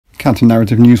Counter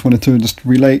Narrative News wanted to just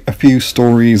relate a few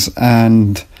stories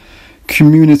and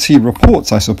community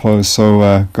reports, I suppose.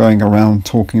 So going around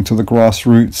talking to the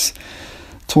grassroots,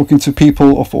 talking to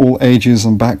people of all ages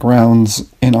and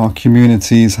backgrounds in our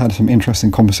communities. Had some interesting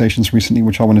conversations recently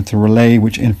which I wanted to relay,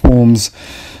 which informs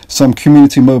some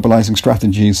community mobilizing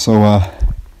strategies. So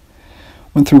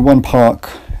went through one park,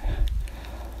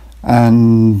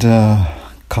 and a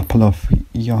couple of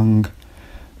young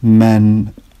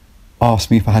men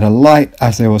asked me if I had a light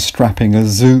as they were strapping a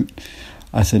zoot.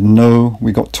 I said no.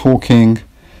 We got talking.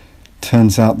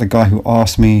 Turns out the guy who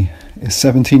asked me is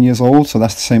 17 years old, so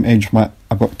that's the same age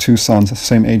I've got two sons, that's the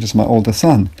same age as my older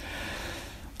son.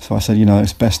 So I said,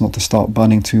 it's best not to start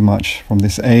burning too much from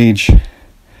this age.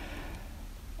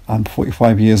 I'm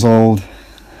 45 years old,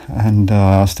 and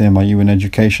I asked him, are you in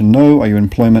education? No. Are you in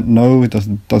employment? No. It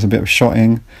does a bit of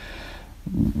shotting.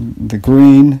 The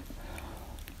green.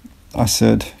 I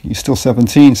said, you're still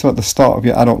 17, so at the start of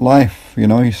your adult life,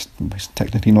 he's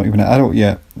technically not even an adult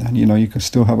yet, and you can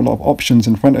still have a lot of options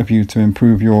in front of you to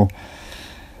improve your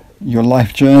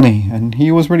life journey. And he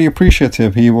was really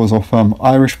appreciative. He was of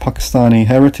Irish Pakistani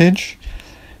heritage.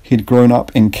 He'd grown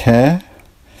up in care.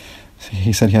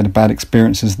 He said he had bad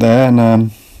experiences there,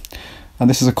 and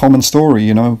this is a common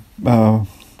story. The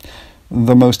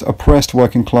most oppressed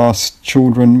working class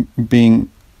children being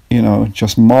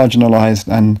just marginalized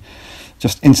and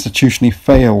just institutionally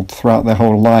failed throughout their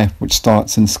whole life, which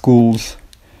starts in schools,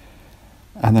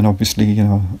 and then obviously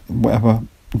whatever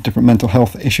different mental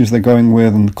health issues they're going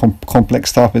with, and complex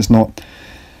stuff is not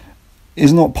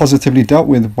positively dealt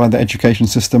with by the education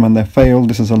system, and they're failed.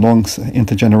 This is a long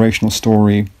intergenerational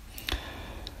story.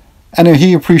 Anyway,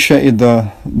 he appreciated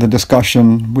the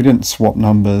discussion. We didn't swap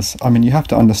numbers. I mean, you have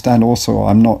to understand also,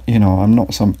 I'm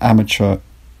not some amateur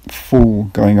fool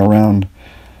going around.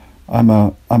 I'm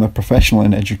a professional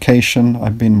in education.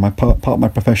 I've been part of my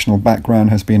professional background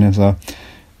has been as a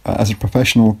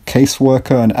professional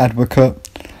caseworker and advocate,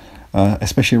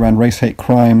 especially around race hate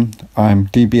crime. I'm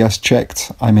DBS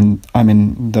checked. I'm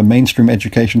in the mainstream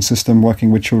education system, working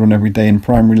with children every day in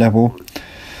primary level,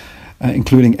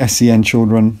 including SEN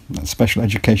children, special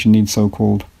education needs,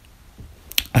 so-called.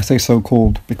 I say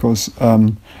so-called because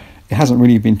it hasn't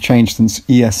really been changed since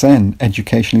ESN,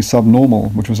 educationally subnormal,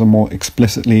 which was a more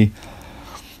explicitly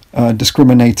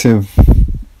discriminative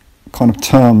kind of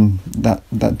term that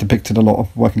depicted a lot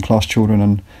of working class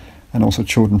children and also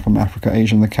children from Africa,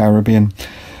 Asia and the Caribbean.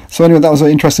 So anyway, that was an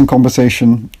interesting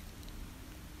conversation.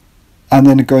 And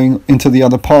then going into the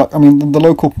other park, I mean,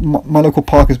 my local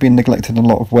park has been neglected in a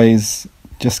lot of ways.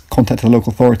 Just contacted the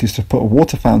local authorities to put a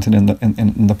water fountain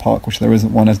in the park, which there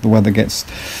isn't one as the weather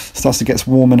starts to get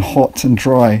warm and hot and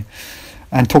dry.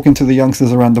 And talking to the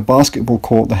youngsters around the basketball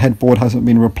court, the headboard hasn't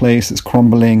been replaced, it's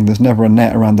crumbling, there's never a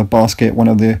net around the basket. One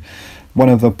of the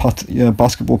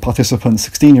basketball participants,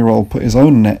 16-year-old, put his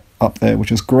own net up there,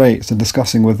 which is great. So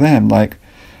discussing with them, like,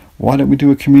 why don't we do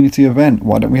a community event?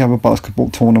 Why don't we have a basketball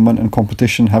tournament and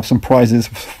competition, have some prizes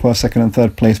for first, second and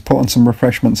third place, put on some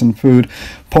refreshments and food,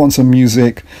 put on some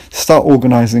music, start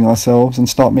organising ourselves and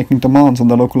start making demands on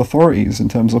the local authorities in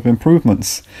terms of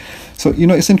improvements. So,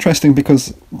 it's interesting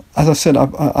because, as I said,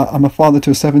 I'm a father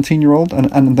to a 17-year-old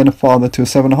and then a father to a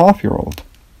 7.5-year-old.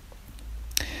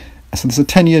 So there's a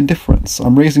 10-year difference.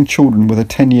 I'm raising children with a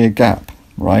 10-year gap,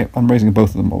 right? I'm raising both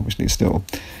of them, obviously, still.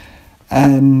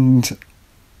 And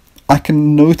I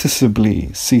can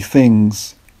noticeably see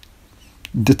things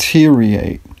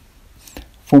deteriorate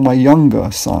for my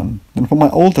younger son than for my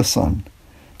older son.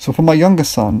 So for my younger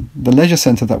son, the leisure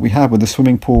centre that we have with the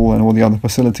swimming pool and all the other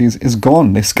facilities is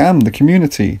gone. They scammed the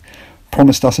community,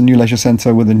 promised us a new leisure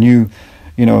centre with a new,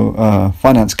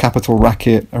 finance capital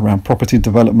racket around property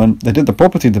development. They did the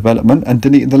property development and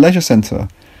deleted the leisure centre.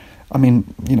 I mean,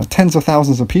 tens of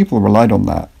thousands of people relied on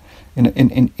that.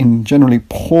 In generally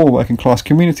poor working class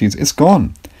communities, it's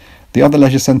gone. The other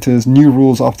leisure centres, new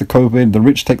rules after COVID, the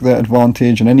rich take their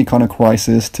advantage in any kind of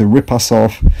crisis to rip us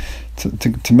off,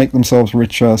 to make themselves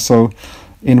richer. So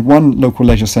in one local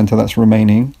leisure centre that's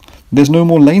remaining, there's no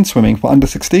more lane swimming for under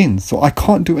 16s. So I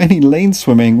can't do any lane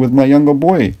swimming with my younger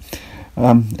boy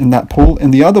in that pool.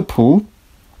 In the other pool,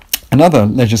 another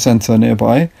leisure centre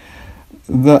nearby,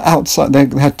 the outside, they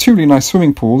had two really nice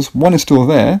swimming pools. One is still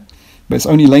there, but it's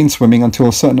only lane swimming until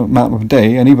a certain amount of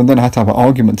day, and even then I had to have an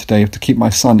argument today to keep my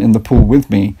son in the pool with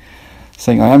me,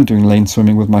 saying I am doing lane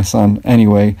swimming with my son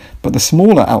anyway. But the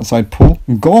smaller outside pool,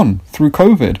 gone through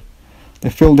COVID. They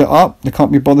filled it up, they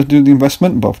can't be bothered to do the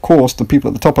investment, but of course the people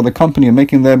at the top of the company are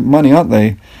making their money, aren't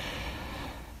they?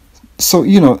 So,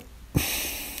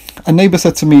 a neighbour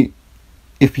said to me,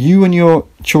 if you and your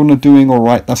children are doing all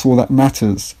right, that's all that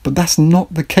matters. But that's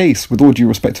not the case, with all due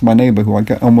respect to my neighbour, who I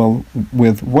get on well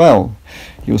with.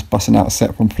 He was busting out a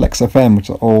set from Flex FM, which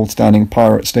is an old standing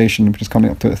pirate station, which is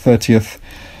coming up to its 30th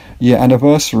year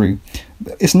anniversary.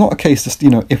 It's not a case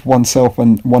that, if oneself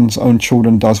and one's own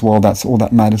children does well, that's all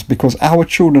that matters, because our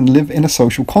children live in a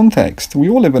social context. We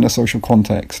all live in a social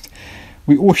context.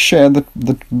 We all share the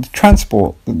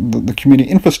transport, the community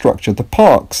infrastructure, the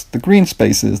parks, the green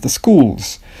spaces, the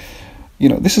schools.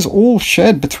 This is all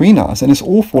shared between us, and it's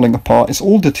all falling apart. It's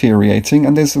all deteriorating,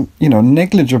 and there's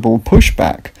negligible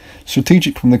pushback,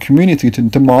 strategic from the community, to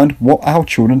demand what our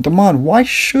children demand. Why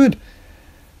should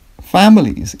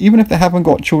families, even if they haven't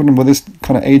got children with this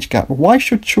kind of age gap, why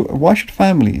should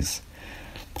families,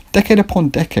 decade upon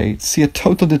decade, see a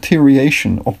total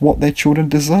deterioration of what their children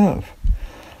deserve?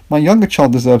 My younger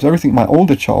child deserves everything my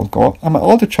older child got, and my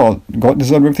older child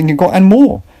deserved everything he got and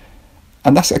more.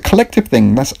 And that's a collective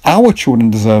thing. That's our children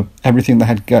deserve everything they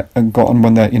had gotten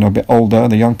when they're a bit older,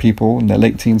 the young people in their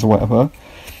late teens or whatever,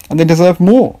 and they deserve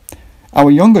more. Our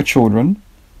younger children,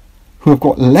 who have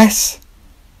got less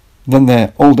than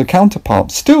their older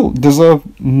counterparts, still deserve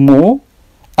more,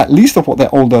 at least of what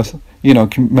their older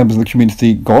members of the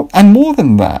community got, and more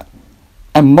than that,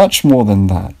 and much more than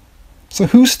that. So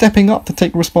who's stepping up to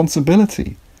take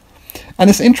responsibility? And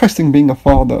it's interesting being a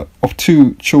father of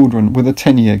 2 children with a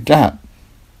 10-year gap,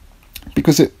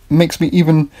 because it makes me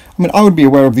I would be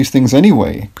aware of these things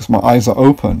anyway, because my eyes are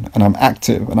open and I'm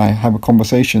active and I have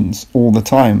conversations all the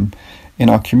time in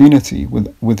our community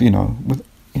with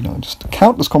just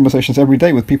countless conversations every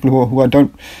day with people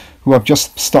who I've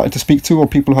just started to speak to, or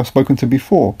people who I've spoken to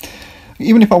before.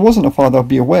 Even if I wasn't a father, I'd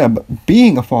be aware. But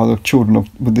being a father of children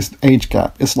with this age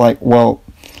gap, it's like, well,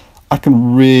 I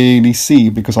can really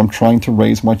see, because I'm trying to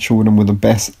raise my children with the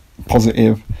best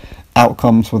positive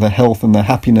outcomes for their health and their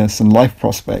happiness and life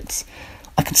prospects.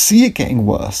 I can see it getting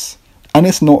worse, and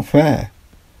it's not fair.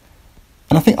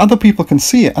 And I think other people can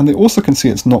see it, and they also can see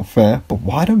it's not fair. But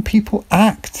why don't people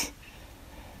act?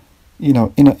 In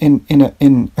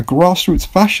a grassroots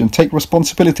fashion, take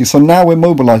responsibility. So now we're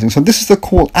mobilizing. So this is the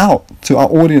call out to our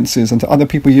audiences and to other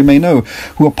people you may know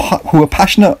who are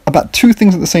passionate about 2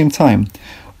 things at the same time: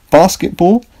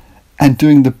 basketball and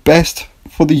doing the best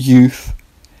for the youth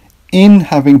in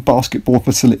having basketball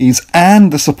facilities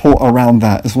and the support around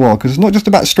that as well. Because it's not just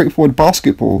about straightforward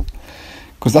basketball,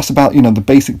 because that's about the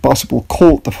basic basketball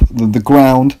court, the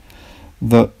ground,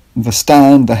 the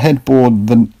stand, the headboard,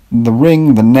 the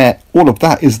ring, the net. All of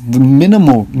that is the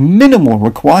minimal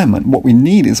requirement. What we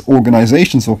need is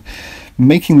organizations of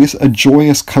making this a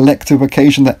joyous collective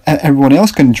occasion that everyone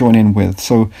else can join in with.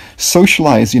 So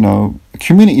socialize,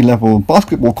 community level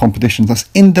basketball competitions that's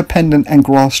independent and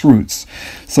grassroots.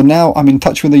 So now I'm in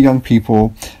touch with the young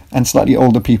people and slightly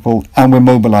older people, and we're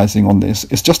mobilizing on this.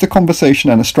 It's just a conversation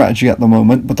and a strategy at the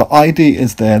moment, but the idea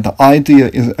is there. The idea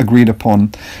is agreed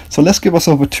upon. So let's give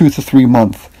ourselves a 2 to 3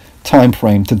 month time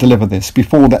frame to deliver this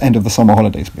before the end of the summer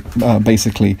holidays,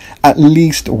 basically. At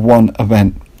least one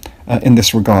event in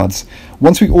this regards.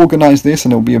 Once we organise this,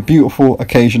 and it will be a beautiful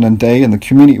occasion and day, and the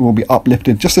community will be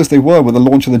uplifted, just as they were with the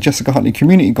launch of the Jessica Huntley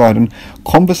Community Garden.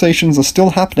 Conversations are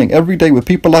still happening every day with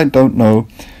people I don't know,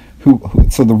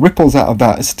 so the ripples out of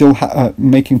that is still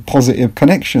making positive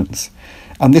connections.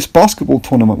 And this basketball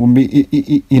tournament will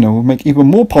will make even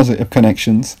more positive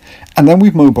connections. And then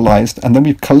we've mobilized, and then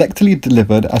we've collectively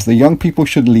delivered, as the young people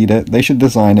should lead it. They should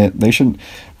design it. They should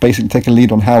basically take a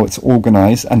lead on how it's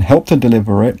organized and help to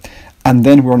deliver it. And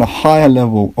then we're on a higher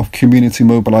level of community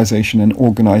mobilization and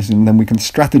organizing. And then we can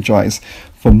strategize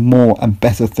for more and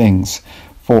better things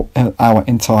for our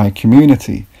entire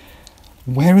community.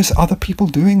 Where is other people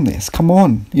doing this? Come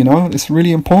on, it's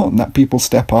really important that people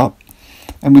step up,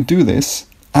 and we do this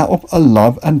out of a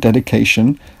love and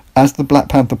dedication, as the Black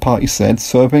Panther Party said,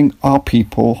 serving our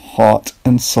people heart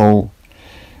and soul,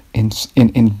 in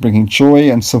bringing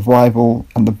joy and survival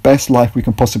and the best life we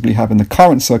can possibly have in the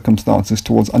current circumstances,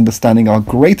 towards understanding our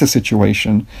greater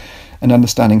situation and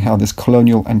understanding how this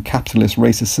colonial and capitalist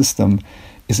racist system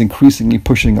is increasingly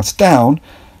pushing us down,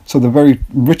 so the very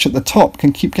rich at the top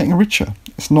can keep getting richer.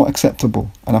 It's not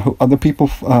acceptable, and I hope other people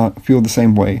feel the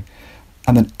same way,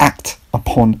 and then act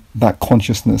upon that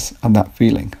consciousness and that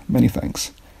feeling. Many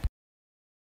thanks.